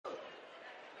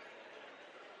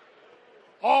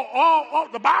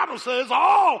The Bible says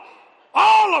all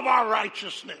of our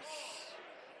righteousness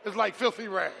is like filthy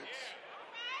rags.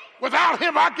 Without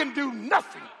him, I can do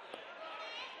nothing.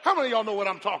 How many of y'all know what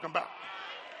I'm talking about?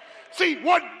 See,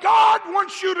 what God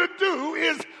wants you to do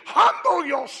is humble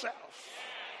yourself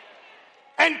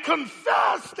and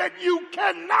confess that you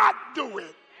cannot do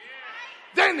it.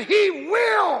 Then he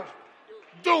will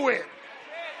do it.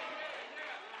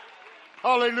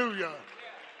 Hallelujah.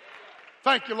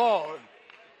 Thank you, Lord.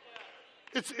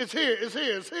 It's here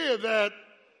that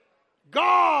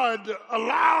God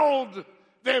allowed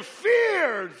their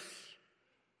fears.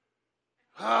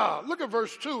 Look at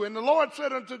verse 2. And the Lord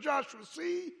said unto Joshua,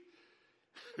 see,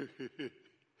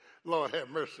 Lord have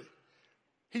mercy.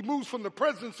 He moves from the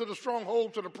presence of the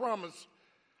stronghold to the promise.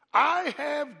 I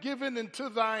have given into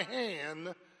thy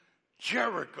hand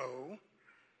Jericho,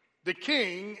 the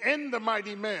king, and the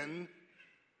mighty men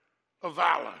of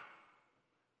valor.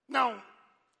 Now,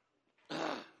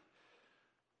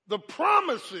 the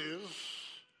promises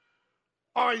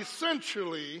are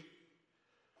essentially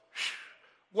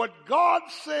what God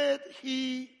said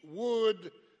he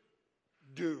would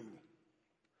do.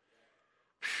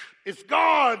 It's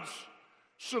God's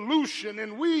solution,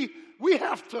 and we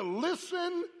have to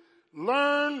listen,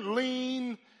 learn,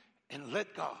 lean, and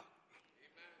let God.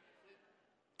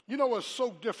 You know what's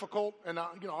so difficult, and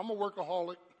I'm a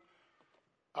workaholic.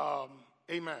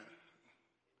 Amen.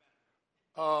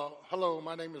 Hello,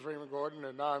 my name is Raymond Gordon,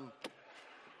 and I'm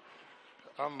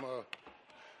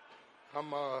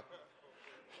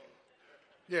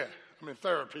in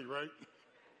therapy, right?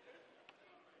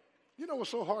 You know what's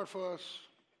so hard for us?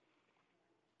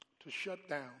 To shut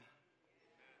down,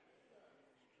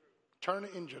 turn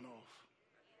the engine off,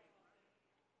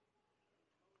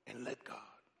 and let God.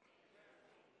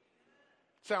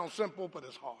 Sounds simple, but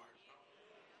it's hard.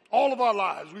 All of our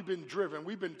lives, we've been driven,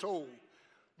 we've been told,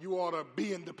 you ought to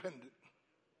be independent.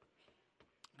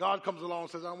 God comes along and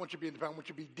says, I don't want you to be independent, I want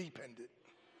you to be dependent.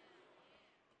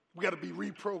 We got to be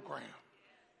reprogrammed.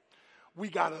 We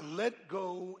got to let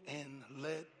go and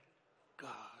let God.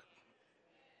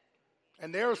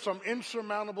 And there are some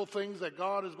insurmountable things that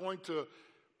God is going to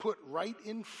put right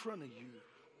in front of you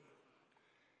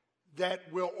that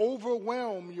will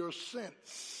overwhelm your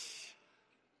sense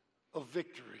of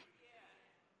victory.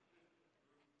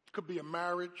 Could be a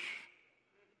marriage,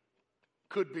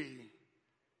 could be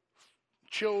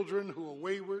children who are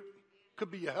wayward, could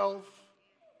be your health,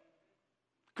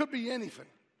 could be anything.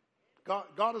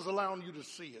 God is allowing you to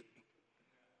see it.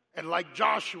 And like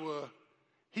Joshua,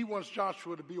 he wants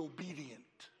Joshua to be obedient.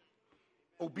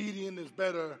 Obedient is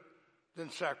better than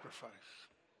sacrifice.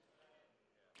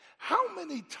 How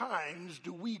many times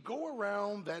do we go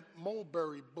around that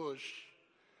mulberry bush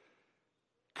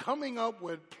coming up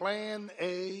with plan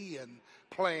A and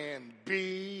plan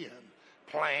B and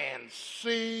plan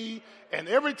C, and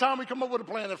every time we come up with a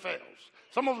plan, it fails.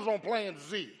 Some of us on plan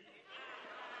Z.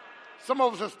 Some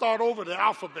of us have start over the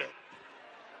alphabet.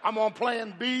 I'm on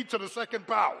plan B to the second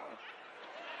power.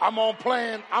 I'm on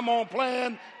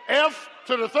plan F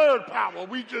to the third power.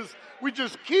 We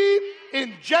just keep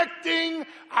injecting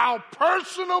our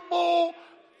personable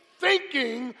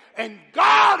thinking, and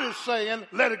God is saying,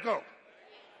 let it go.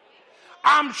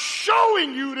 I'm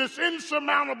showing you this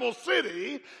insurmountable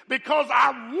city because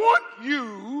I want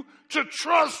you to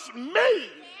trust me.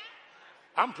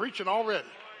 I'm preaching already.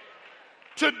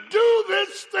 To do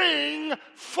this thing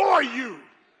for you.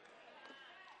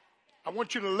 I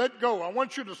want you to let go. I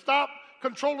want you to stop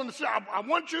controlling the city. I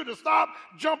want you to stop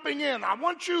jumping in. I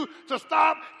want you to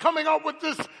stop coming up with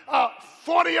this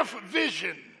 40th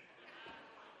vision.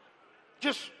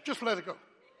 Just let it go.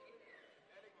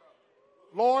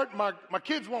 Lord, my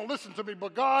kids won't listen to me,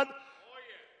 but God,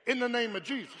 in the name of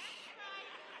Jesus,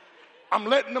 I'm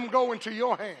letting them go into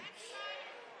your hands.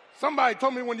 Somebody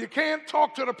told me when you can't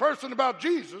talk to the person about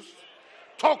Jesus,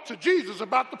 talk to Jesus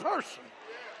about the person.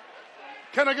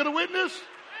 Can I get a witness?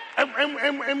 And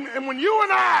when you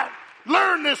and I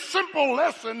learn this simple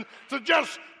lesson to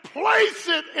just place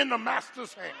it in the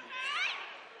master's hands,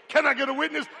 can I get a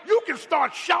witness? You can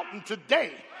start shouting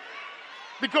today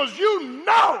because you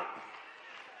know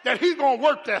that he's going to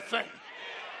work that thing.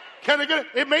 Can I get it?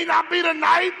 It may not be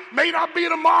tonight, may not be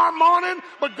tomorrow morning,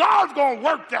 but God's going to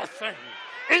work that thing.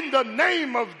 In the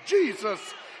name of Jesus,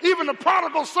 even the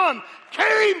prodigal son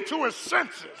came to his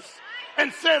senses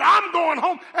and said, I'm going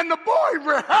home. And the boy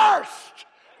rehearsed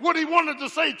what he wanted to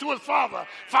say to his father.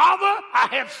 Father, I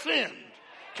have sinned.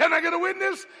 Can I get a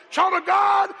witness? Child of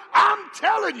God, I'm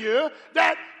telling you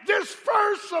that this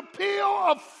first appeal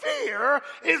of fear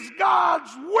is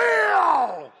God's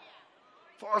will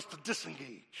for us to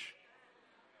disengage.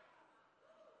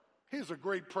 Here's a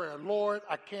great prayer. Lord,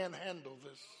 I can't handle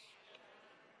this,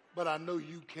 but I know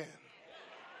you can.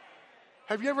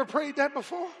 Have you ever prayed that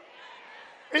before?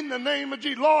 In the name of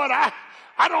Jesus. Lord, I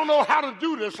don't know how to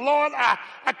do this. Lord, I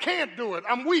can't do it.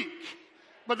 I'm weak,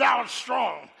 but thou art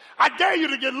strong. I dare you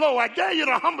to get low. I dare you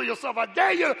to humble yourself. I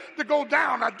dare you to go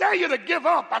down. I dare you to give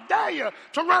up. I dare you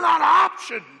to run out of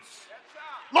options.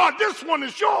 Lord, this one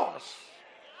is yours.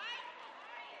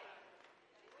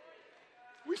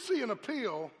 We see an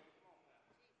appeal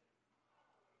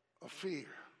of fear.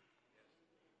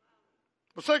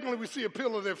 But secondly, we see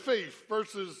appeal of their faith,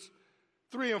 verses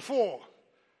 3 and 4.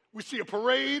 We see a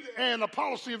parade and a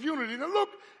policy of unity. Now look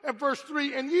at verse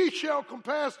 3, and ye shall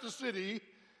compass the city,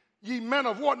 ye men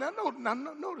of war. Now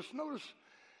notice,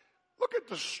 look at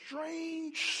the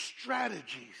strange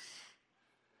strategies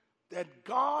that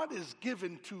God is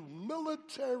given to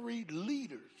military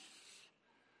leaders.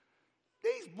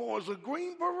 These boys are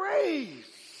Green Berets.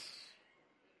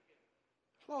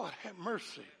 Lord have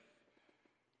mercy.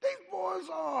 These boys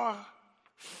are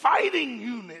fighting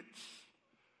units.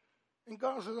 And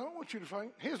God says, I don't want you to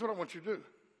fight. Here's what I want you to do.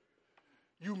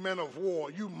 You men of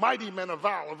war, you mighty men of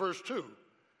valor, verse 2.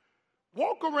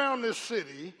 Walk around this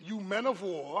city, you men of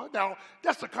war. Now,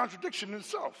 that's a contradiction in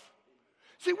itself.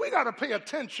 See, we got to pay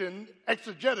attention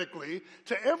exegetically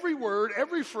to every word,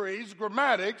 every phrase,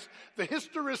 grammatics, the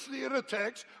historicity of the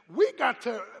text. We got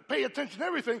to pay attention to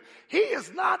everything. He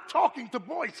is not talking to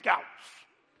Boy Scouts.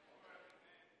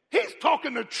 He's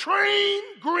talking to trained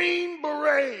Green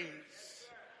Berets.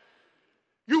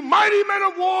 You mighty men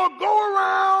of war, go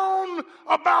around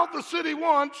about the city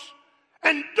once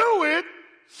and do it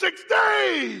 6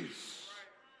 days.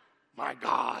 My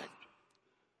God.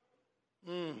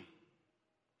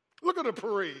 Look at the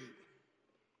parade.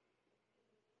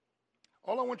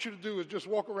 All I want you to do is just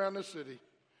walk around this city.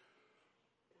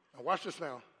 Now watch this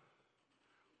now.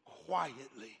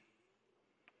 Quietly.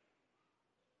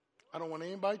 I don't want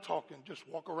anybody talking. Just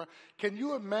walk around. Can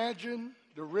you imagine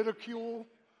the ridicule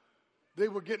they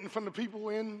were getting from the people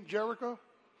in Jericho?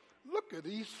 Look at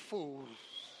these fools.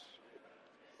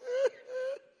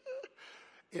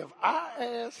 If I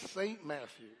ask St.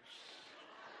 Matthew's,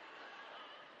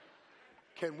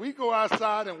 can we go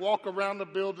outside and walk around the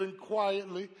building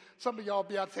quietly? Some of y'all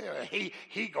be out there,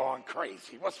 he going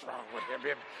crazy. What's wrong with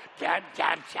him? Jab,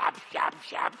 jab, jab, jab,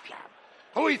 jab, jab.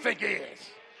 Who do you think he is?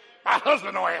 My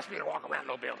husband don't ask me to walk around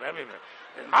no building.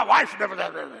 My wife never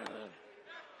does.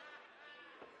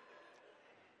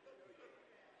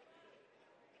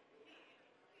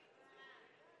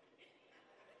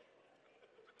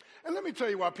 And let me tell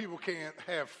you why people can't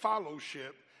have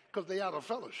fellowship, because they out of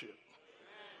fellowship.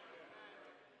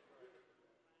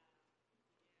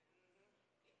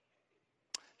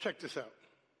 Check this out.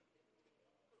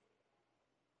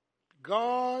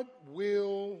 God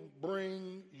will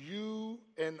bring you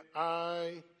and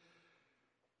I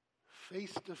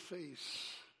face to face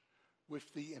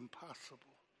with the impossible.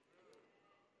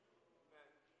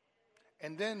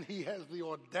 And then he has the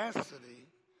audacity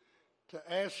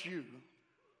to ask you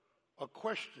a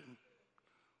question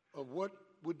of what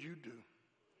would you do?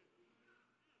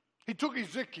 He took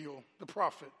Ezekiel, the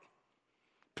prophet,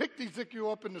 picked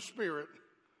Ezekiel up in the spirit,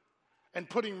 and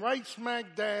put him right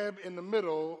smack dab in the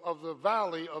middle of the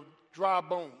valley of dry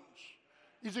bones.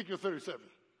 Ezekiel 37.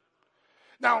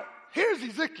 Now, here's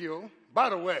Ezekiel. By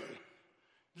the way,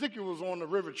 Ezekiel was on the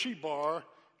river Chebar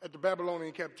at the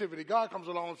Babylonian captivity. God comes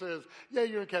along and says, yeah,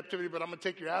 you're in captivity, but I'm going to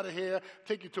take you out of here,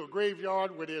 take you to a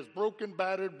graveyard where there's broken,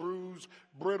 battered, bruised,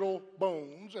 brittle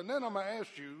bones. And then I'm going to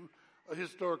ask you a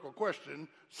historical question.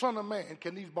 Son of man,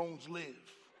 can these bones live?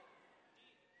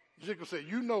 Ezekiel said,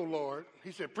 you know, Lord.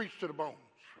 He said, preach to the bones.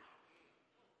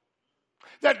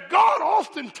 That God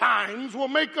oftentimes will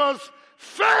make us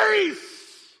face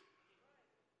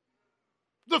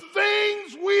the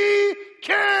things we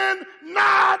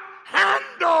cannot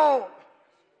handle.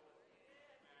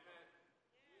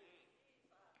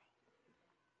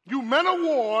 You men of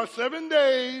war, 7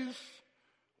 days,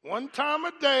 one time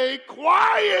a day,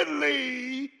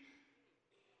 quietly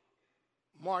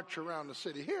march around the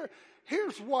city.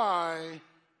 Here's why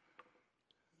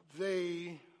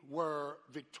they were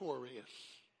victorious.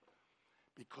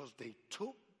 Because they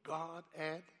took God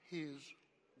at his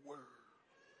word.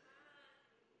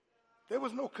 There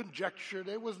was no conjecture.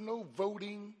 There was no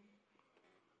voting.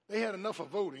 They had enough of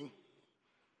voting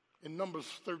in Numbers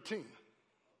 13.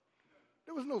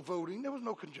 There was no voting. There was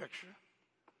no conjecture.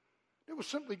 There was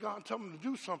simply God telling them to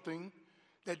do something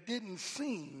that didn't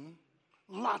seem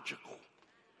logical.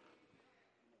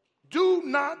 Do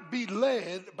not be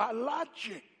led by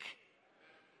logic.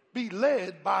 Be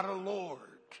led by the Lord.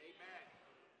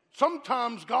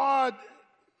 Sometimes God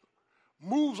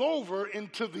moves over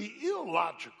into the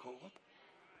illogical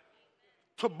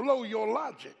to blow your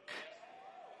logic.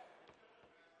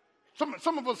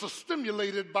 Some of us are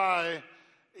stimulated by,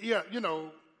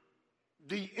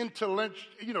 the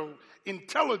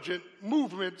intelligent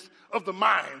movements of the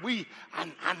mind.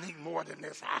 I need more than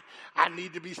this. I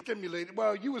need to be stimulated.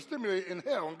 Well, you were stimulated in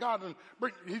hell, and God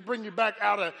He's bring you back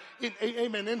out of,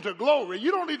 amen, into glory. You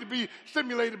don't need to be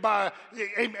stimulated by,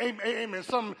 amen,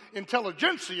 some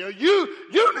intelligentsia.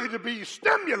 You need to be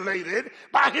stimulated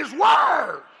by His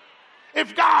Word.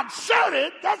 If God said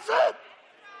it, that's it.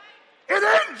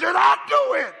 It ends it, I'll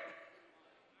do it.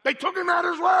 They took Him at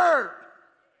His word.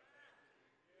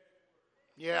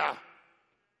 Yeah.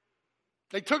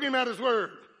 They took Him at His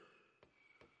word.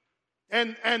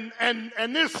 And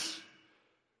this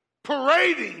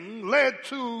parading led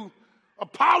to a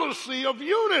policy of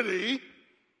unity.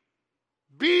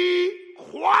 Be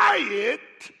quiet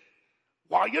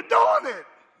while you're doing it.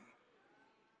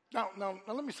 Now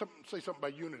let me say something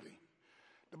about unity.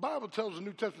 The Bible tells the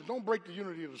New Testament, don't break the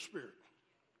unity of the Spirit.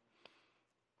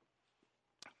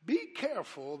 Be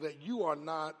careful that you are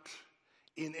not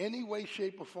in any way,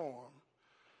 shape, or form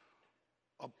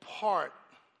a part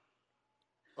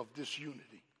of this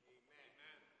unity.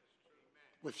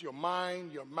 With your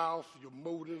mind, your mouth, your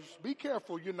motives. Be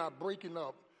careful you're not breaking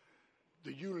up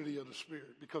the unity of the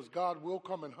Spirit, because God will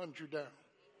come and hunt you down.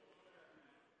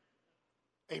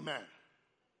 Amen.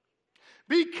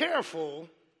 Be careful.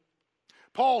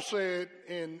 Paul said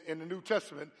in the New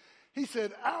Testament, he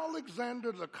said,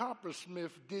 Alexander the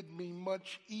coppersmith did me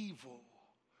much evil,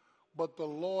 but the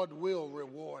Lord will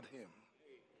reward him.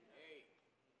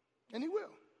 And He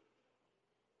will.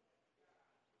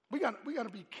 We got to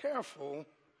be careful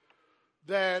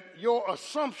that your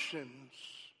assumptions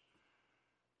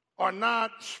are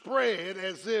not spread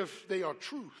as if they are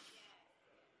truth.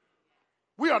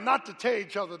 We are not to tear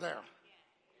each other down.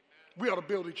 We are to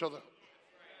build each other up.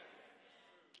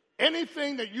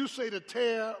 Anything that you say to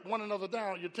tear one another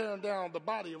down, you're tearing down the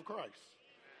body of Christ.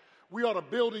 We ought to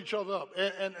build each other up.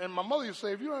 And my mother used to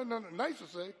say, if you don't have nothing nice to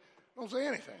say, don't say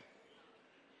anything.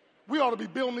 We ought to be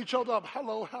building each other up.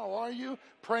 Hello, how are you?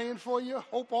 Praying for you.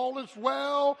 Hope all is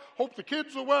well. Hope the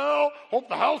kids are well. Hope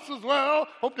the house is well.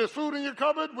 Hope there's food in your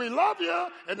cupboard. We love you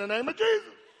in the name of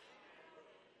Jesus.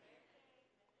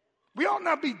 We ought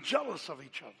not be jealous of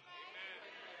each other.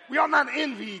 We ought not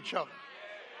envy each other.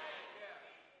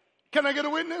 Can I get a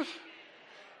witness?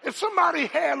 If somebody's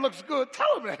hair looks good,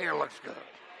 tell them their hair looks good.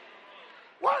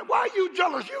 Why are you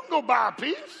jealous? You can go buy a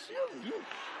piece. You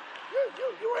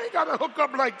ain't got to hook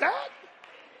up like that.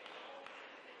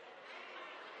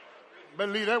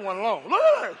 Better leave that one alone. Look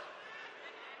at that.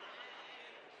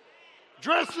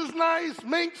 Dress is nice,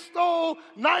 mink stole,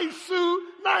 nice suit,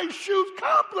 nice shoes.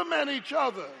 Compliment each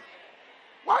other.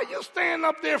 Why are you standing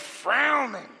up there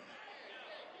frowning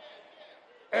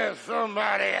at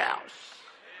somebody else?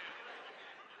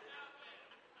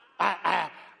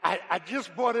 I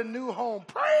just bought a new home.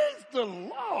 Praise the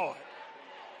Lord.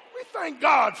 We thank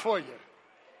God for you.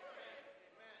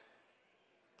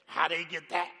 How they get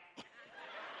that?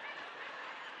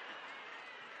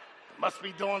 Must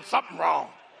be doing something wrong.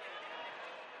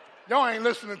 Y'all ain't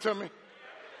listening to me.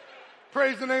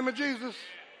 Praise the name of Jesus.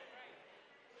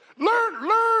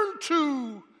 Learn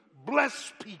to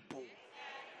bless people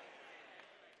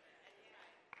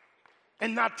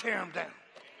and not tear them down.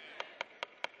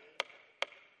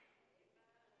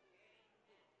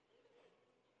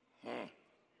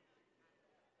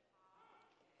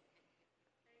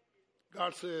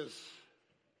 God says,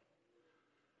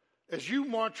 as you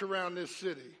march around this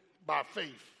city by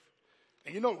faith,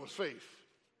 and you know it was faith,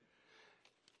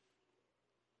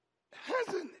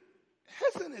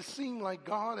 hasn't it seemed like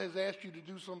God has asked you to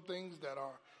do some things that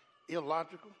are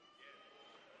illogical?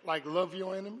 Like love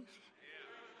your enemies,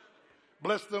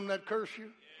 bless them that curse you,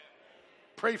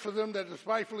 pray for them that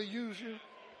despitefully use you.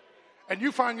 And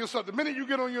you find yourself, the minute you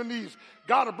get on your knees,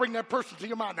 God will bring that person to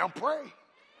your mind. Now pray.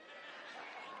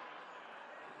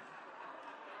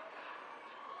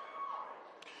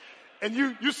 And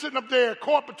you sitting up there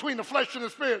caught between the flesh and the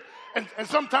spirit. And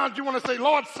sometimes you want to say,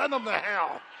 Lord, send them to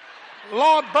hell.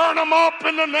 Lord, burn them up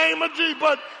in the name of Jesus.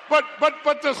 But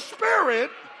the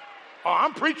Spirit, oh,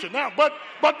 I'm preaching now, but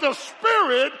the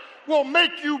Spirit will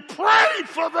make you pray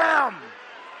for them.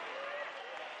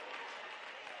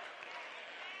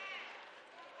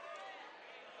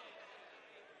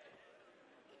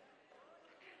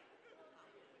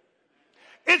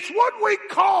 It's what we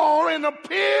call an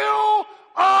appeal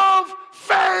of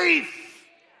faith.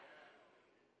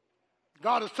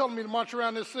 God is telling me to march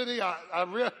around this city. I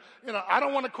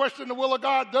don't want to question the will of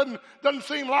God. Doesn't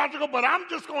seem logical, but I'm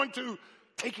just going to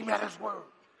take him at his word.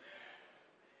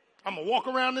 I'm going to walk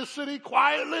around this city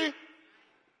quietly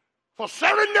for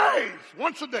 7 days,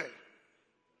 once a day.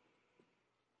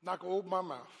 Not going to open my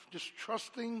mouth. Just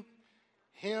trusting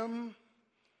him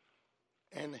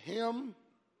and him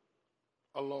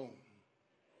alone.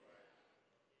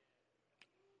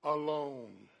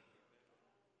 Alone.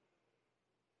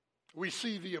 We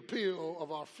see the appeal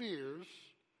of our fears.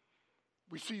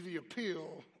 We see the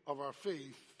appeal of our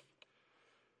faith.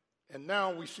 And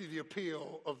now we see the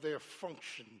appeal of their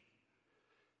function,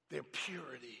 their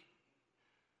purity.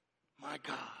 My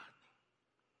God.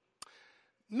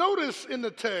 Notice in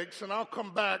the text, and I'll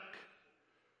come back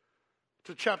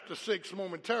to chapter 6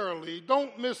 momentarily,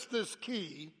 don't miss this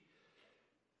key.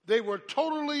 They were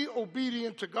totally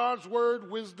obedient to God's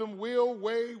word, wisdom, will,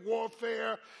 way,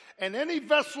 warfare, and any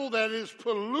vessel that is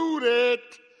polluted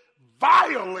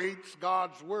violates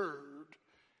God's word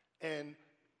and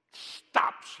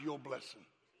stops your blessing.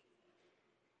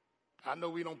 I know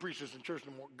we don't preach this in church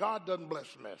anymore. God doesn't bless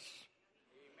mess.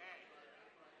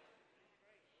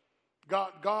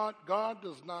 God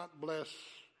does not bless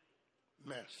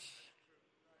mess.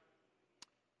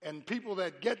 And people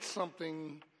that get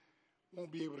something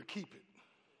won't be able to keep it.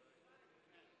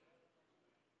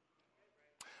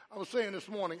 I was saying this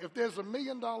morning, if there's $1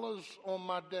 million on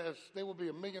my desk, there will be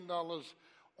 $1 million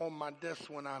on my desk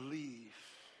when I leave.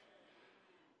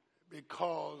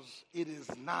 Because it is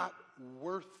not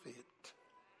worth it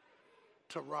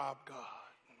to rob God.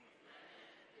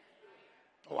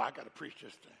 Oh, I got to preach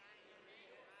this thing.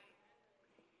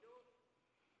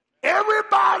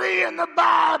 Everybody in the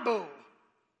Bible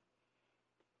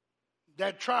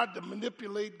that tried to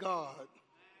manipulate God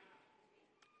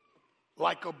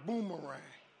like a boomerang.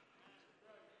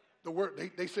 The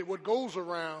word, they say what goes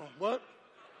around, what?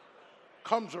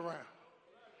 Comes around.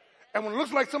 And when it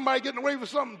looks like somebody getting away with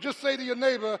something, just say to your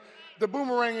neighbor, the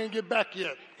boomerang ain't get back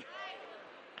yet.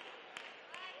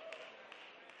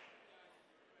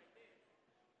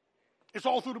 It's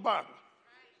all through the Bible.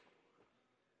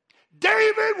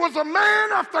 David was a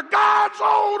man after God's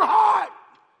own heart.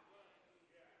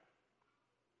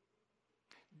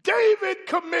 David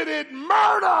committed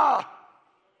murder,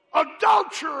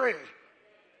 adultery.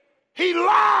 He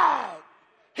lied.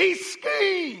 He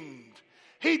schemed.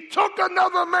 He took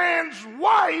another man's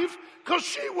wife because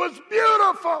she was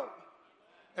beautiful.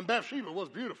 And Bathsheba was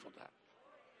beautiful.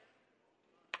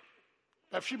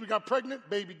 Bathsheba got pregnant,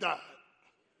 baby died.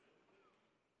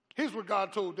 Here's what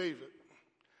God told David.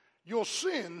 Your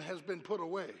sin has been put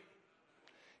away.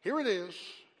 Here it is.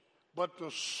 But the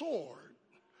sword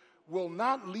will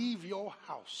not leave your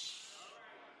house.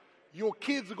 Your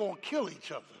kids are going to kill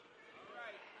each other.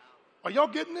 Are y'all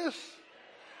getting this?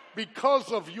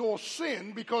 Because of your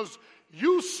sin, because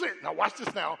you sin. Now watch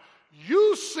this now.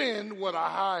 You sinned with a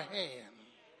high hand.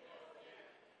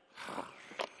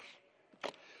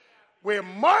 Where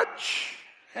much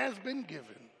has been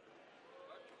given,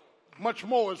 much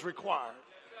more is required.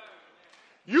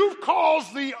 You've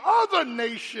caused the other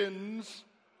nations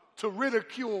to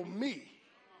ridicule me.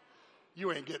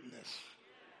 You ain't getting this.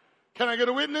 Can I get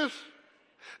a witness?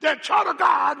 That child of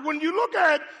God, when you look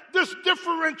at this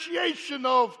differentiation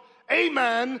of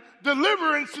amen,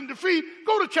 deliverance and defeat,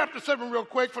 go to chapter 7 real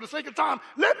quick for the sake of time.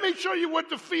 Let me show you what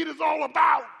defeat is all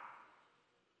about.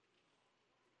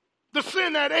 The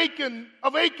sin at Achan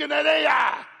at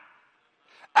Ai.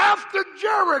 After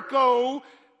Jericho,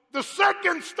 the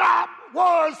second stop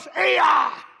was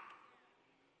Ai.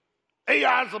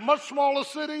 Ai is a much smaller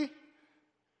city.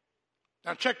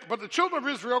 Now check, but the children of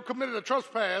Israel committed a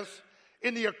trespass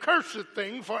in the accursed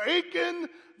thing, for Achan,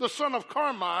 the son of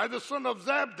Carmi, the son of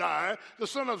Zabdi, the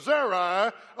son of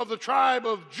Zerah, of the tribe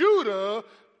of Judah,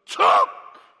 took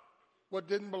what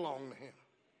didn't belong to him.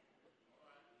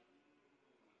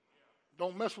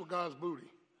 Don't mess with God's booty.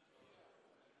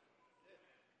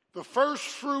 The first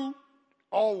fruit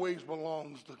always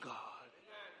belongs to God.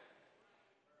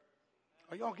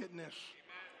 Are y'all getting this?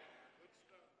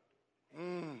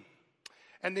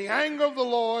 And the anger of the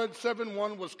Lord,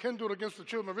 7:1, was kindled against the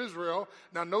children of Israel.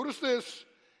 Now notice this.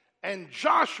 And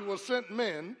Joshua sent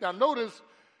men. Now notice,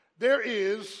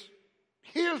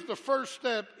 here's the first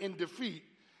step in defeat.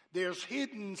 There's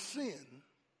hidden sin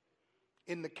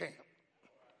in the camp.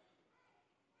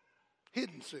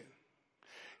 Hidden sin.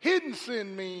 Hidden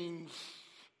sin means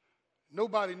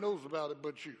nobody knows about it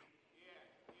but you.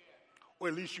 Or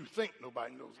at least you think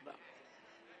nobody knows about it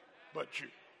but you.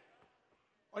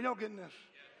 Are y'all getting this?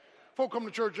 Folk come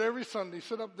to church every Sunday,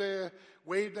 sit up there,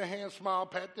 wave their hands, smile,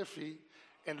 pat their feet,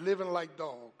 and living like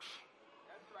dogs.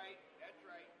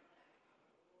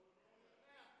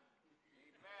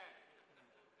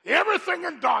 Everything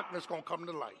in darkness going to come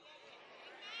to light.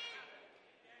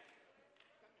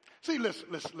 See, listen.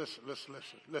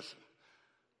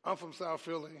 I'm from South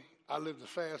Philly. I lived a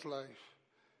fast life.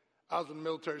 I was in the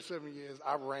military 7 years.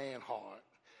 I ran hard.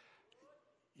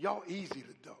 Y'all easy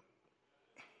to duck.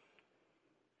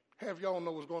 Half y'all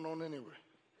know what's going on anyway.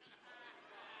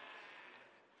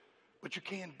 But you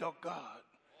can't duck God.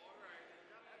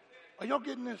 Are y'all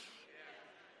getting this?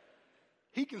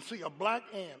 He can see a black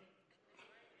ant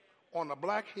on a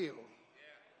black hill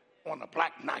on a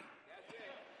black night.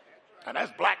 And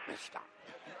that's blackness stuff.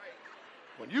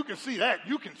 When you can see that,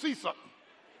 you can see something.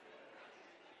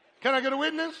 Can I get a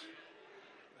witness?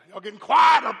 Y'all getting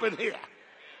quiet up in here.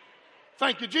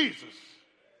 Thank you, Jesus.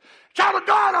 Child of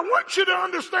God, I want you to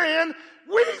understand,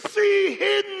 we see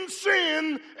hidden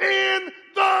sin in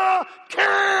the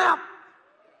camp.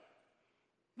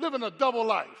 Living a double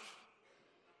life.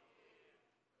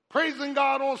 Praising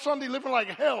God on Sunday, living like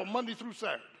hell Monday through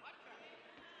Saturday.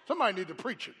 Somebody need to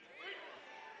preach it.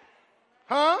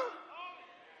 Huh?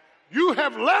 You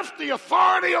have left the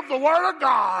authority of the Word of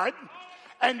God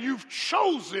and you've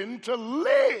chosen to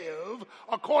live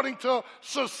according to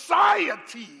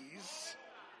society's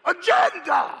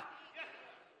agenda.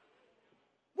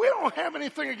 We don't have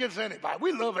anything against anybody.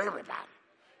 We love everybody.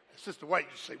 As Sister White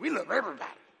used to say, we love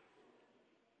everybody.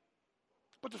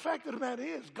 But the fact of the matter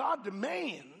is, God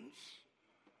demands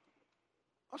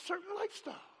a certain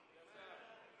lifestyle.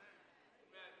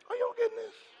 Are y'all getting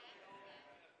this?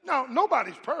 Now,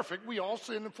 nobody's perfect. We all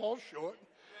sin and fall short.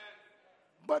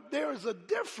 But there is a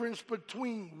difference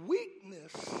between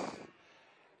weakness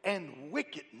and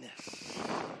wickedness.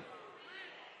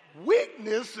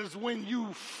 Weakness is when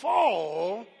you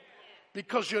fall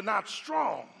because you're not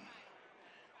strong.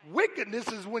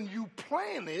 Wickedness is when you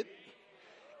plan it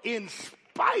in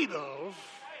spite of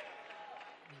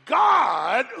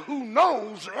God who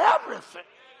knows everything.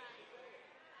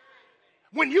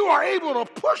 When you are able to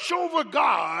push over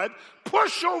God,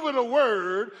 push over the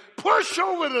Word, push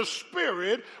over the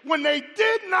Spirit, when they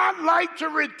did not like to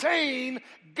retain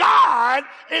God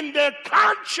in their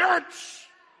conscience.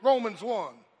 Romans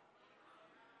 1.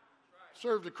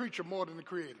 Serve the creature more than the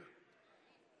Creator.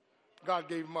 God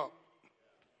gave him up.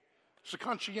 It's the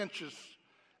conscientiousness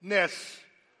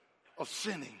of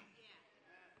sinning.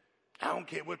 I don't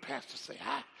care what pastors say.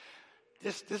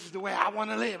 This is the way I want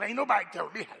to live. Ain't nobody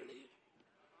telling me how to live.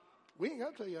 We ain't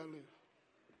got to tell you how to live.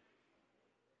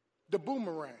 The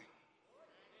boomerang.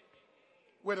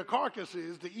 Where the carcass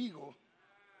is, the eagle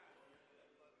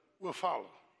will follow.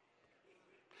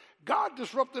 God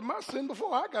disrupted my sin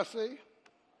before I got saved.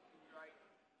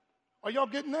 Are y'all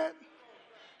getting that?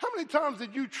 How many times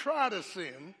did you try to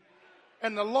sin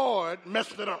and the Lord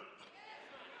messed it up?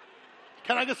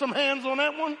 Can I get some hands on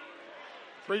that one?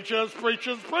 Preachers,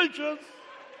 preachers, preachers.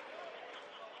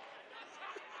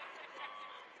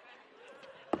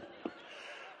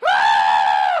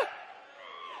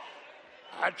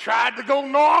 I tried to go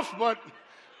north, but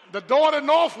the door to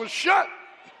north was shut.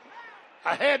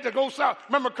 I had to go south.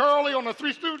 Remember Curly on the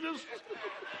Three Stooges?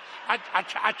 I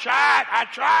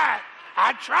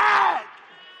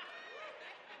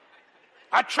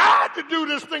tried to do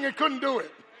this thing and couldn't do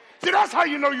it. See, that's how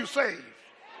you know you're saved.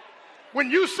 When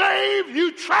you save,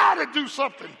 you try to do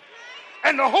something.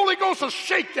 And the Holy Ghost will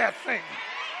shake that thing.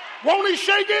 Won't he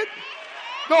shake it?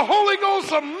 The Holy Ghost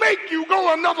will make you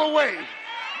go another way.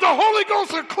 The Holy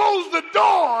Ghost will close the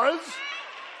doors,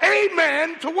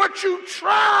 amen, to what you're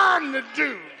trying to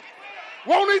do.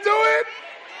 Won't he do it?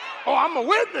 Oh, I'm a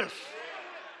witness.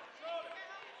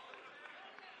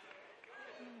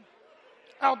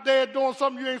 Out there doing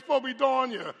something you ain't supposed to be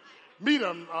doing, you meet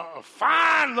a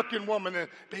fine-looking woman and,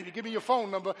 baby, give me your phone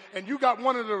number, and you got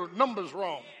one of the numbers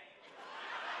wrong.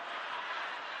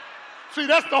 See,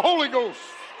 that's the Holy Ghost.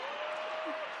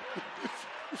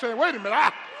 You say, wait a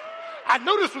minute, I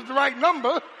knew this was the right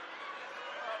number.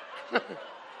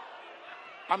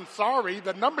 I'm sorry,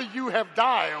 the number you have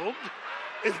dialed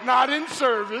is not in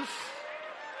service.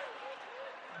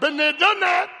 Been there, done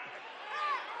that.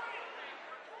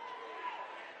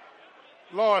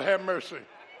 Lord have mercy.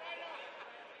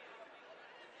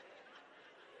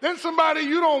 Then somebody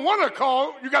you don't want to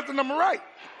call, you got the number right.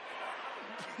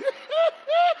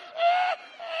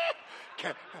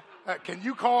 Can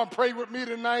you call and pray with me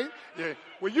tonight? Yeah.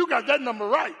 Well, you got that number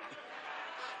right.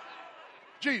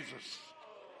 Jesus.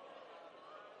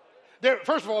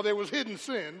 First of all, there was hidden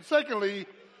sin. Secondly,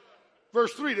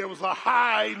 verse 3, there was a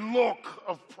high look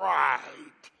of pride.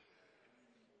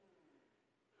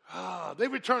 They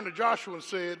returned to Joshua and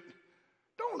said,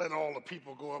 don't let all the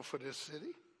people go up for this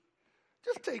city.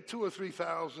 Just take 2,000 or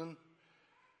 3,000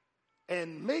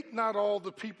 and make not all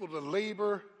the people to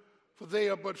labor, for they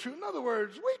are but few. In other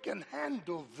words, we can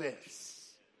handle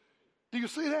this. Do you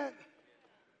see that?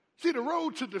 See, the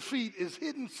road to defeat is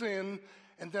hidden sin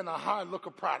and then a high look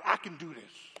of pride. I can do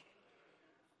this.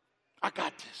 I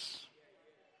got this.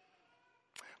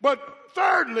 But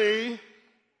thirdly,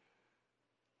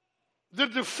 the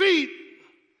defeat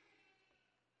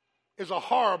is a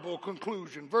horrible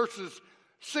conclusion. Verses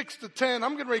 6 to 10.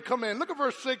 I'm getting ready to come in. Look at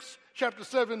verse 6, chapter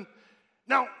 7.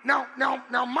 Now,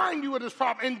 mind you of this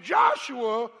problem. And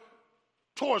Joshua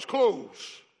tore his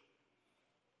clothes,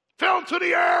 fell to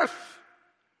the earth,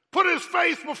 put his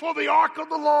face before the ark of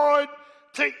the Lord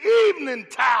till evening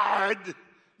tide,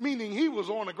 meaning he was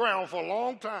on the ground for a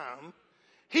long time.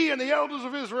 He and the elders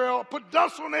of Israel put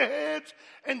dust on their heads,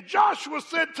 and Joshua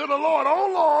said to the Lord,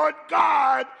 "O Lord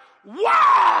God,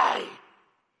 why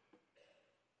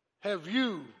have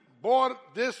you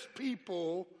brought this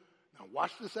people," now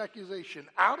watch this accusation,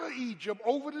 "out of Egypt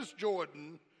over this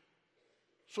Jordan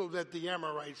so that the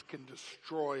Amorites can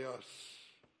destroy us?"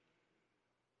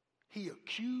 He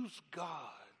accused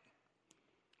God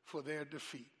for their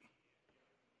defeat.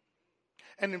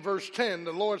 And in verse 10,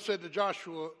 the Lord said to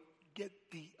Joshua,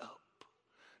 "Get thee up."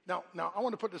 Now I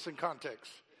want to put this in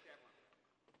context.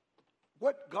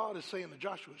 What God is saying to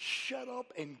Joshua is, shut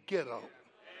up and get up.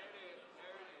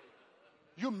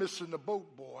 You're missing the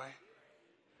boat, boy.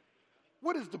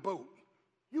 What is the boat?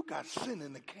 You got sin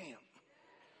in the camp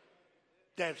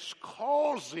that's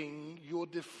causing your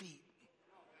defeat.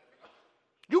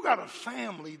 You got a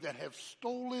family that have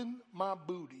stolen my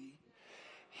booty,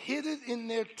 hid it in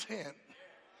their tent.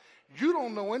 You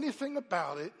don't know anything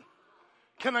about it.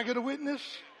 Can I get a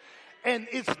witness? And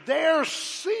it's their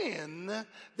sin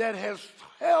that has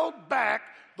held back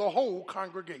the whole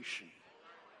congregation.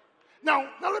 Now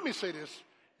let me say this.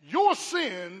 Your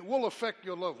sin will affect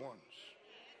your loved ones.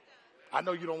 I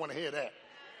know you don't want to hear that.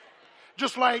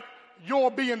 Just like your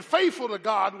being faithful to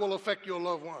God will affect your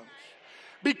loved ones.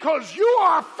 Because you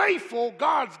are faithful,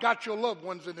 God's got your loved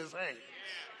ones in his hands.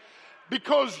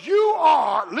 Because you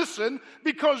are, listen,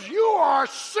 because you are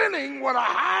sinning with a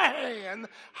high hand,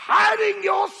 hiding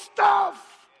your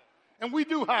stuff. And we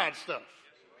do hide stuff.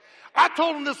 I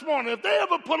told them this morning, if they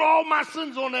ever put all my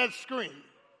sins on that screen,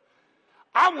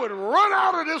 I would run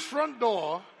out of this front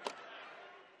door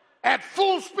at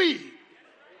full speed.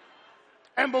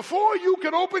 And before you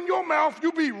could open your mouth,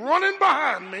 you'd be running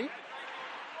behind me.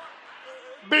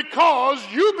 Because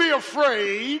you be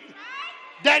afraid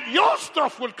that your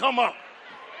stuff would come up.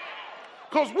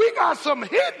 Because we got some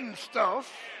hidden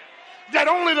stuff that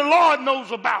only the Lord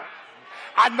knows about.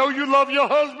 I know you love your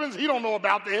husbands. He don't know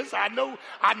about this. I know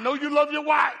you love your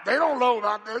wife. They don't know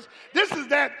about this. This is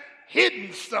that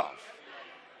hidden stuff.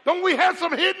 Don't we have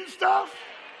some hidden stuff?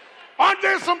 Aren't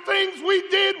there some things we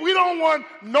did we don't want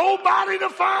nobody to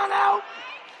find out?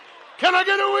 Can I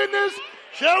get a witness?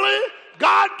 Shelley?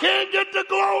 God can't get the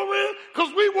glory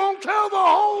because we won't tell the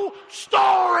whole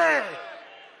story.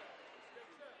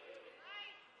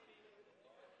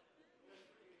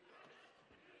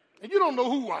 And you don't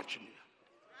know who's watching you.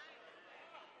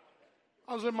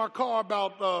 I was in my car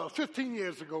about 15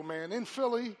 years ago, man, in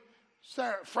Philly,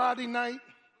 Friday night.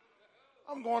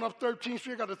 I'm going up 13th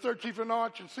Street, got the 13th and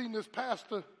Arch, and seen this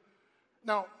pastor.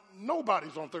 Now,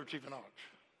 nobody's on 13th and Arch.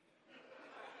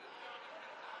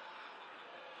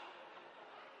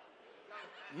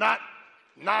 Not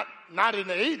in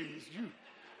the 80s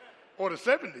or the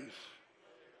 70s.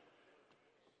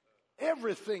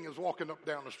 Everything is walking up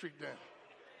down the street there.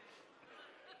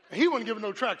 And he wasn't giving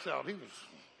no tracts out.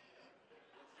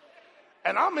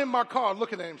 And I'm in my car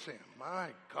looking at him saying,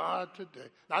 "My God,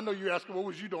 today." Now, I know you're asking, what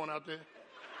was you doing out there?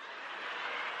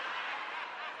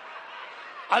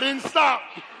 I didn't stop.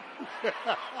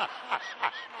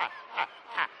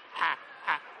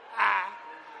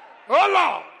 Oh,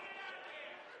 Lord.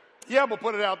 Yeah, but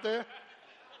put it out there.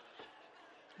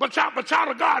 But child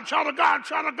of God.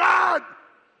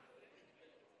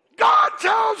 God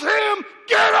tells him,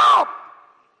 get up.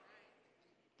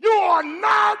 You are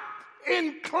not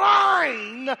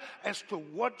inclined as to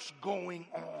what's going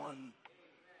on.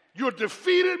 You're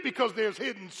defeated because there's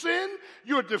hidden sin.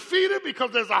 You're defeated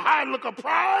because there's a high look of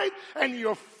pride. And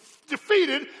you're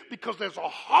defeated because there's a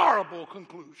horrible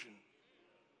conclusion.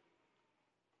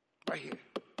 Right here.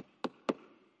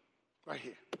 Right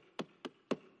here.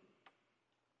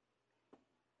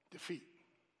 Defeat.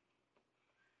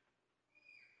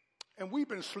 And we've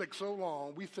been slick so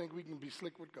long, we think we can be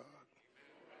slick with God.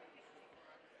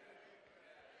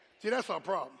 See, that's our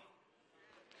problem.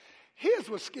 Here's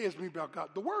what scares me about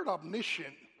God. The word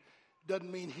omniscient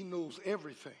doesn't mean he knows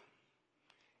everything.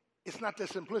 It's not that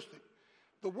simplistic.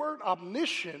 The word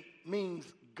omniscient means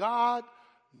God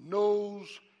knows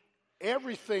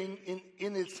everything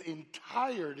in its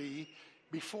entirety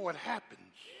before it happens.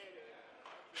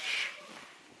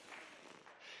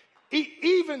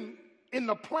 Even in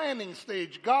the planning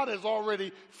stage, God has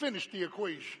already finished the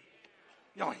equation.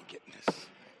 Y'all ain't getting this.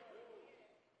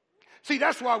 See,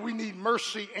 that's why we need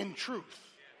mercy and truth.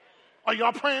 Are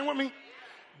y'all praying with me?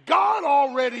 God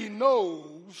already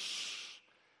knows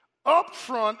up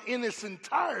front in its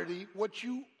entirety what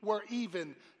you were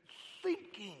even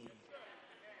thinking.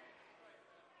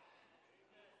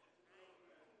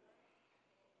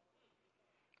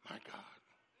 My God.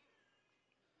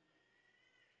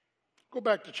 Go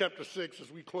back to chapter 6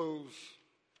 as we close.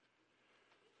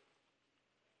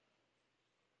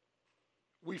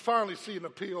 We finally see an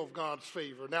appeal of God's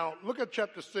favor. Now, look at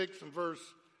chapter 6 and verse.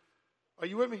 Are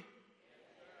you with me?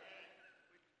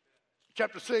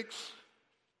 Chapter 6.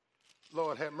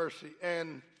 Lord have mercy.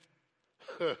 And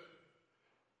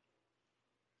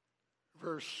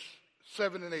verse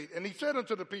 7 and 8. And he said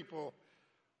unto the people,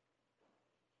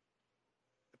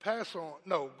 pass on.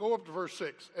 No, go up to verse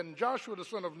 6. And Joshua the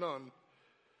son of Nun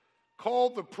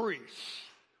called the priests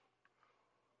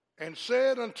and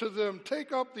said unto them,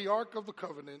 take up the ark of the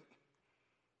covenant.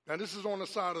 Now this is on the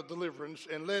side of deliverance.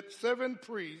 And let 7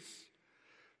 priests,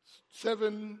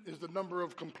 7 is the number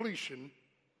of completion.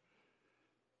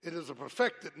 It is a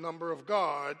perfected number of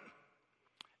God.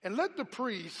 And let the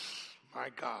priests, my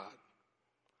God,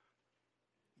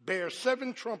 bear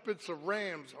 7 trumpets of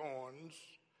ram's horns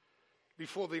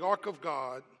before the ark of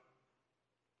God.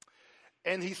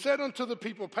 And he said unto the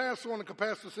people, pass on and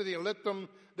compass the city, and let them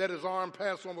that is armed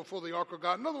pass on before the ark of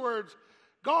God. In other words,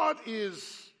 God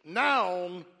is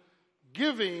now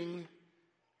giving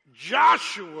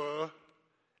Joshua,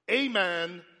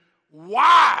 amen,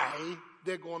 why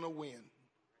they're going to win.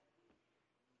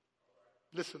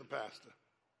 Listen to Pastor.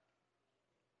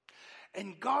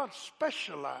 And God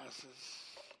specializes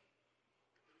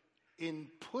in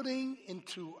putting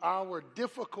into our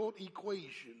difficult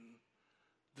equation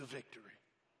the victory.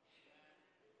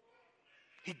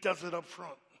 He does it up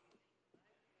front.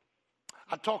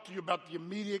 I talked to you about the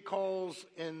immediate cause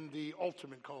and the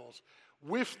ultimate cause.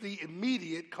 With the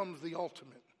immediate comes the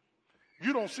ultimate.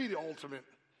 You don't see the ultimate,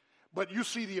 but you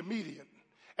see the immediate.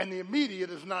 And the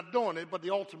immediate is not doing it, but the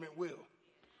ultimate will.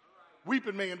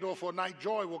 Weeping may endure for a night,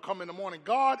 joy will come in the morning.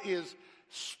 God is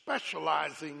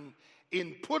specializing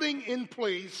in putting in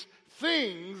place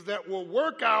things that will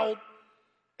work out,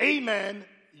 amen,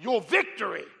 your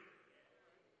victory.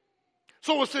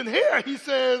 So it's in here, he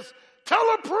says, tell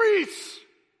the priests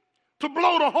to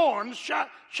blow the horns,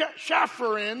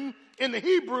 shafarin in the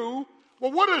Hebrew.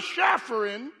 Well, what is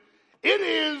shafarin? It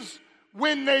is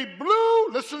when they blew,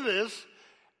 listen to this,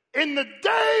 in the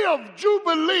day of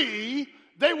Jubilee,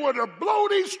 they were to blow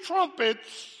these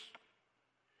trumpets,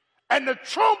 and the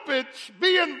trumpets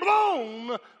being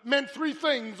blown meant 3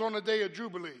 things on the day of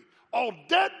Jubilee. All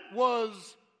debt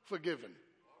was forgiven.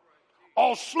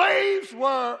 All slaves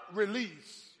were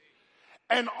released.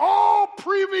 And all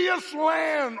previous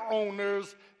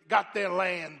landowners got their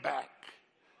land back.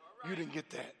 You didn't get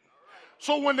that.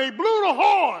 So when they blew the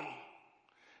horn,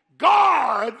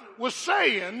 God was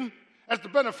saying, as the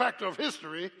benefactor of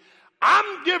history,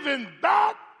 I'm giving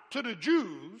back to the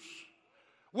Jews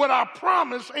what I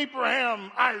promised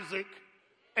Abraham, Isaac,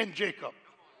 and Jacob.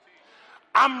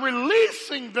 I'm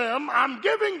releasing them. I'm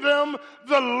giving them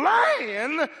the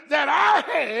land that I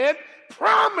had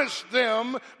promised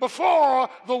them before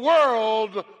the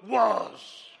world was.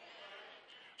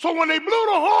 So when they blew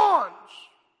the horns,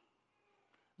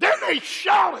 then they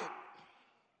shouted.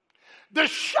 The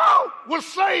shout was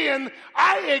saying,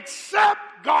 I accept,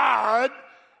 God,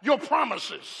 your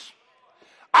promises.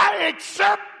 I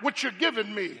accept what you're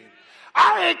giving me.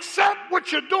 I accept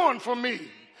what you're doing for me.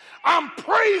 I'm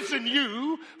praising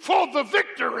you for the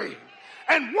victory.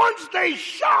 And once they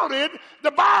shouted,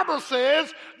 the Bible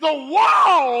says, the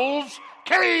walls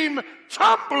came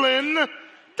tumbling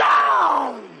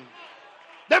down.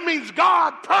 That means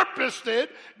God purposed it,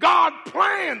 God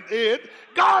planned it,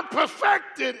 God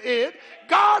perfected it,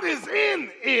 God is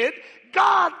in it,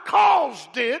 God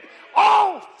caused it.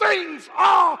 All things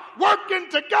are working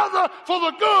together for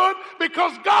the good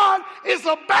because God is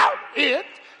about it.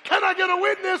 Can I get a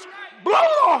witness? Blow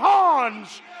the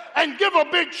horns and give a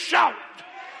big shout.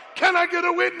 Can I get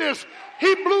a witness?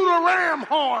 He blew the ram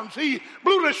horns. He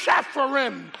blew the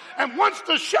shafarim. And once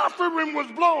the shafarim was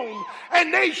blown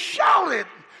and they shouted,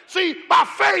 see, by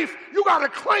faith, you got to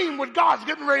claim what God's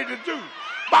getting ready to do.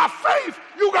 By faith,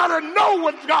 you got to know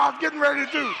what God's getting ready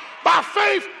to do. By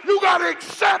faith, you got to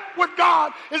accept what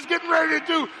God is getting ready to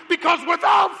do, because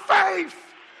without faith,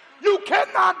 you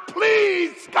cannot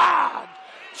please God.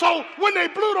 So when they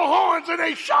blew the horns and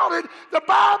they shouted, the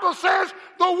Bible says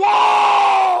the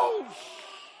walls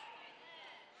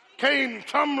came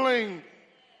tumbling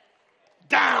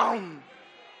down.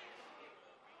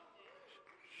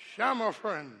 Shall my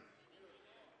friend.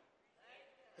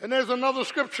 And there's another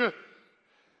scripture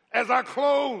as I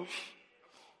close.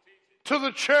 To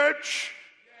the church,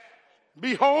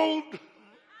 behold,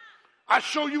 I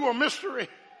show you a mystery.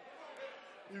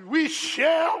 We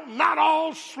shall not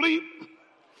all sleep,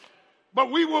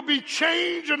 but we will be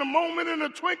changed in a moment, in the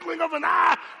twinkling of an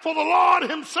eye. For the Lord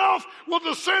himself will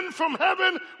descend from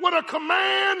heaven with a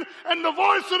command and the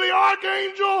voice of the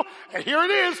archangel. And here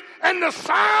it is, and the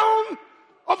sound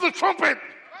of the trumpet.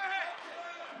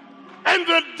 And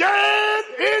the dead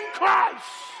in Christ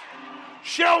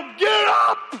shall get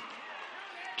up.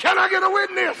 Can I get a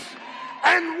witness?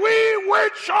 And we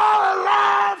which are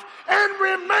alive and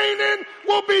remaining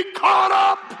will be caught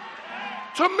up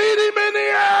to meet him in the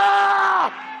air.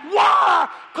 Why?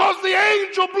 Because the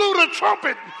angel blew the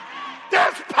trumpet.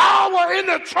 There's power in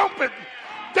the trumpet.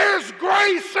 There's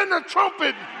grace in the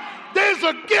trumpet. There's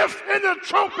a gift in the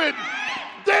trumpet.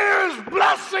 There's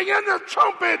blessing in the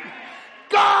trumpet.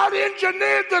 God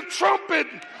engineered the trumpet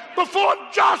before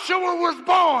Joshua was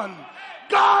born.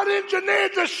 God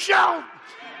engineered the shout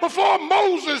before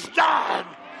Moses died.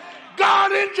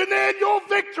 God engineered your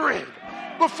victory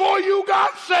before you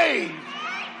got saved.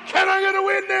 Can I get a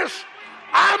witness?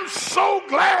 I'm so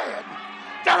glad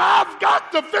that I've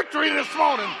got the victory this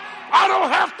morning. I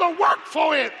don't have to work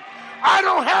for it. I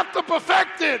don't have to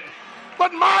perfect it.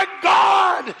 But my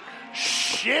God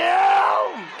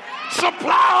shall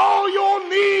supply all your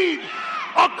need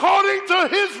according to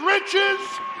his riches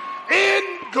in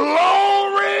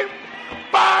glory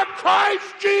by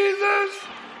Christ Jesus.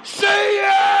 Say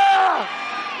yeah.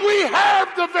 We have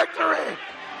the victory.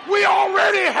 We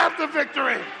already have the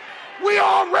victory. We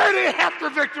already have the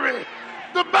victory.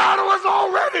 The battle has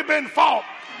already been fought.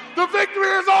 The victory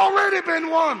has already been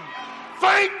won.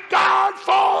 Thank God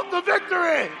for the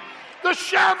victory. The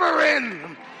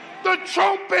shivering, the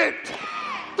trumpet,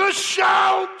 the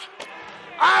shout.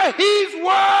 He's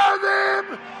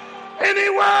worthy. And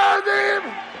he's worthy.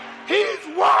 He's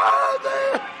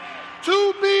worthy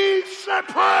to be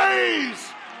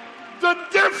praised. The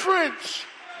difference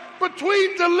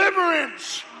between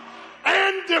deliverance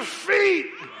and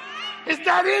defeat is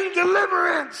that in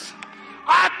deliverance,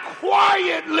 I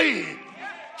quietly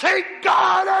take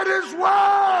God at his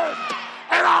word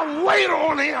and I wait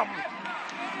on him.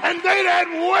 And they that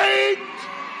wait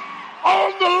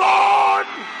on the Lord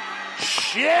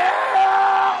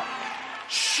shall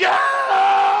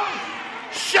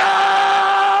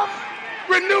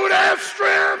renew their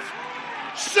strength.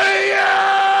 Say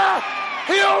yeah.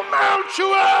 He'll mount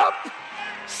you up.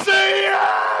 Say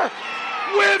yeah.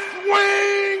 With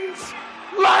wings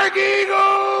like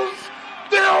eagles,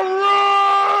 they'll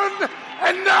run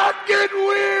and not get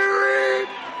weary.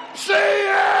 Say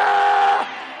yeah.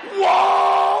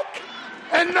 Walk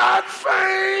and not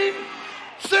faint.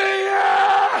 Say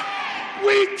yeah.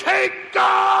 We take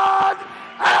God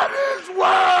at his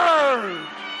word.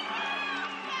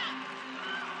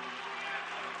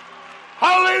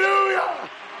 Hallelujah.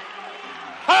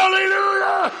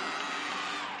 Hallelujah.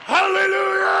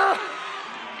 Hallelujah.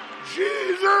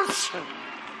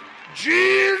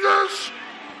 Jesus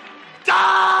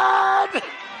died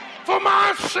for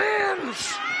my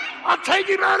sins. I take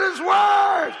him at his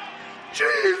word.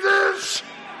 Jesus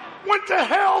went to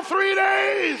hell 3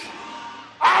 days.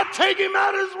 I take him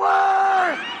at his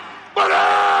word. But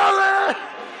early,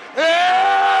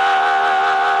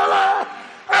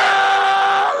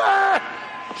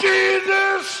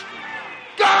 Jesus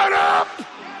got up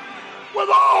with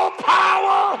all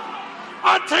power.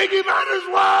 I take him at his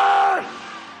word.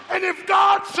 And if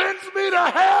God sends me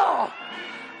to hell,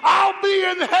 I'll be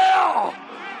in hell,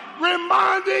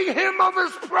 reminding him of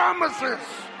his promises.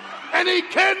 And he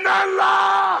cannot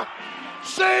lie.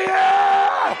 Say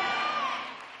yeah.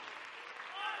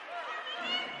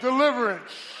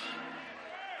 Deliverance,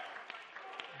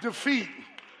 defeat,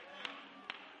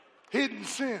 hidden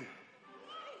sin,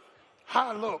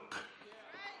 high look,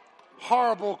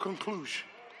 horrible conclusion.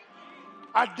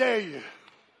 I dare you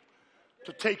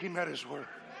to take him at his word.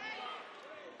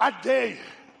 I dare you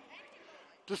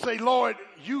to say, Lord,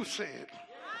 you said.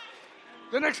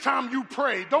 The next time you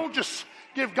pray, don't just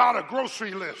give God a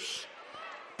grocery list.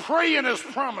 Pray in his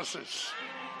promises.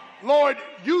 Lord,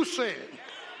 you said.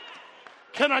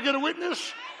 Can I get a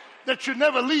witness? That you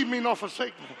never leave me nor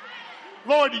forsake me.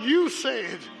 Lord, you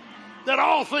said that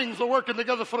all things are working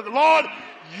together for the good. Lord,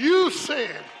 you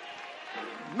said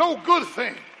no good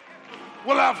thing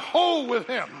will have hold with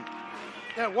him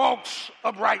that walks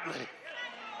uprightly.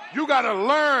 You got to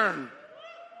learn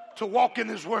to walk in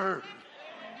his word.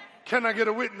 Can I get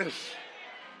a witness?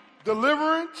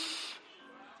 Deliverance,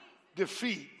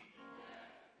 defeat.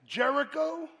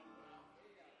 Jericho,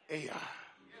 Ai.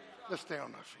 Let's stay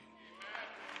on our feet.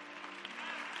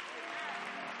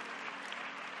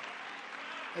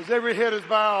 As every head is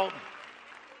bowed,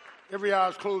 every eye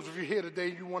is closed, if you're here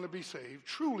today and you want to be saved,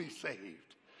 truly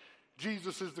saved.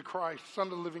 Jesus is the Christ, Son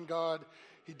of the living God.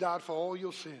 He died for all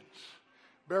your sins.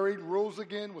 Buried, rose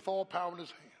again with all power in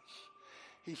his hands.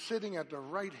 He's sitting at the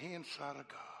right-hand side of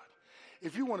God.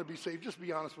 If you want to be saved, just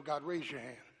be honest with God. Raise your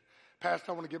hand.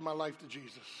 Pastor, I want to give my life to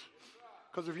Jesus.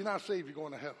 Because if you're not saved, you're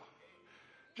going to hell.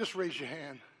 Just raise your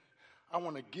hand. I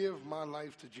want to give my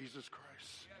life to Jesus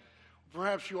Christ.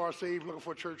 Perhaps you are saved, looking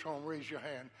for a church home. Raise your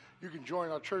hand. You can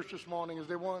join our church this morning. Is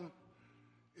there one?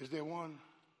 Is there one?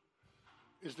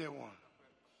 Is there one?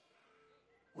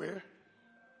 Where?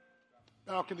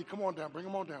 Now, can you come on down? Bring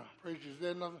them on down. Praise Jesus. Is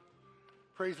there another?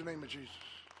 Praise the name of Jesus.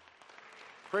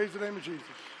 Praise the name of Jesus.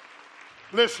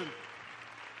 Listen,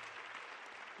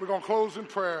 we're going to close in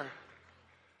prayer.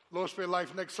 Lord Spirit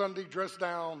Life next Sunday, dress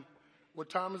down. What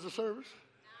time is the service?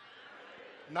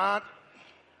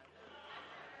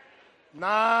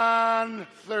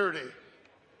 9:30.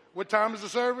 What time is the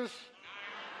service?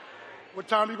 9:30. What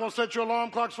time are you going to set your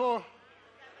alarm clocks for?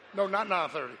 No, not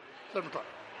 9:30. 7 o'clock.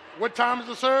 What time is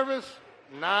the service?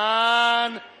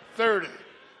 9:30.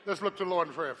 Let's look to the Lord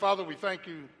in prayer. Father, we thank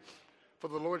you for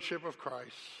the Lordship of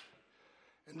Christ.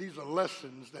 And these are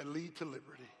lessons that lead to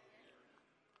liberty.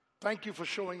 Thank you for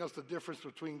showing us the difference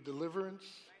between deliverance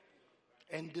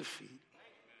and defeat.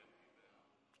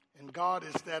 And God,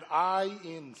 it's that I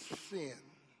in sin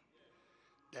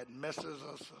that messes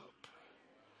us up.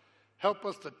 Help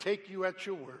us to take you at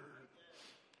your word,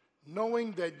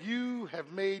 knowing that you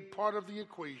have made part of the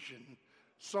equation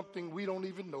something we don't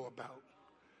even know about.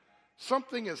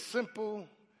 Something as simple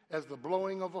as the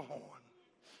blowing of a horn,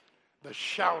 the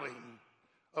shouting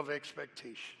of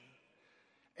expectation,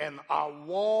 and our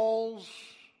walls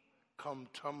come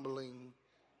tumbling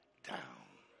down.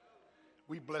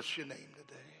 We bless your name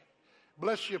today.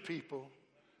 Bless your people.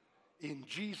 In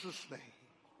Jesus' name,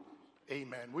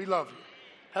 amen. We love you.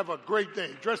 Have a great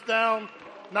day. Dress down,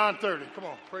 9:30. Come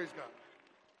on, praise God.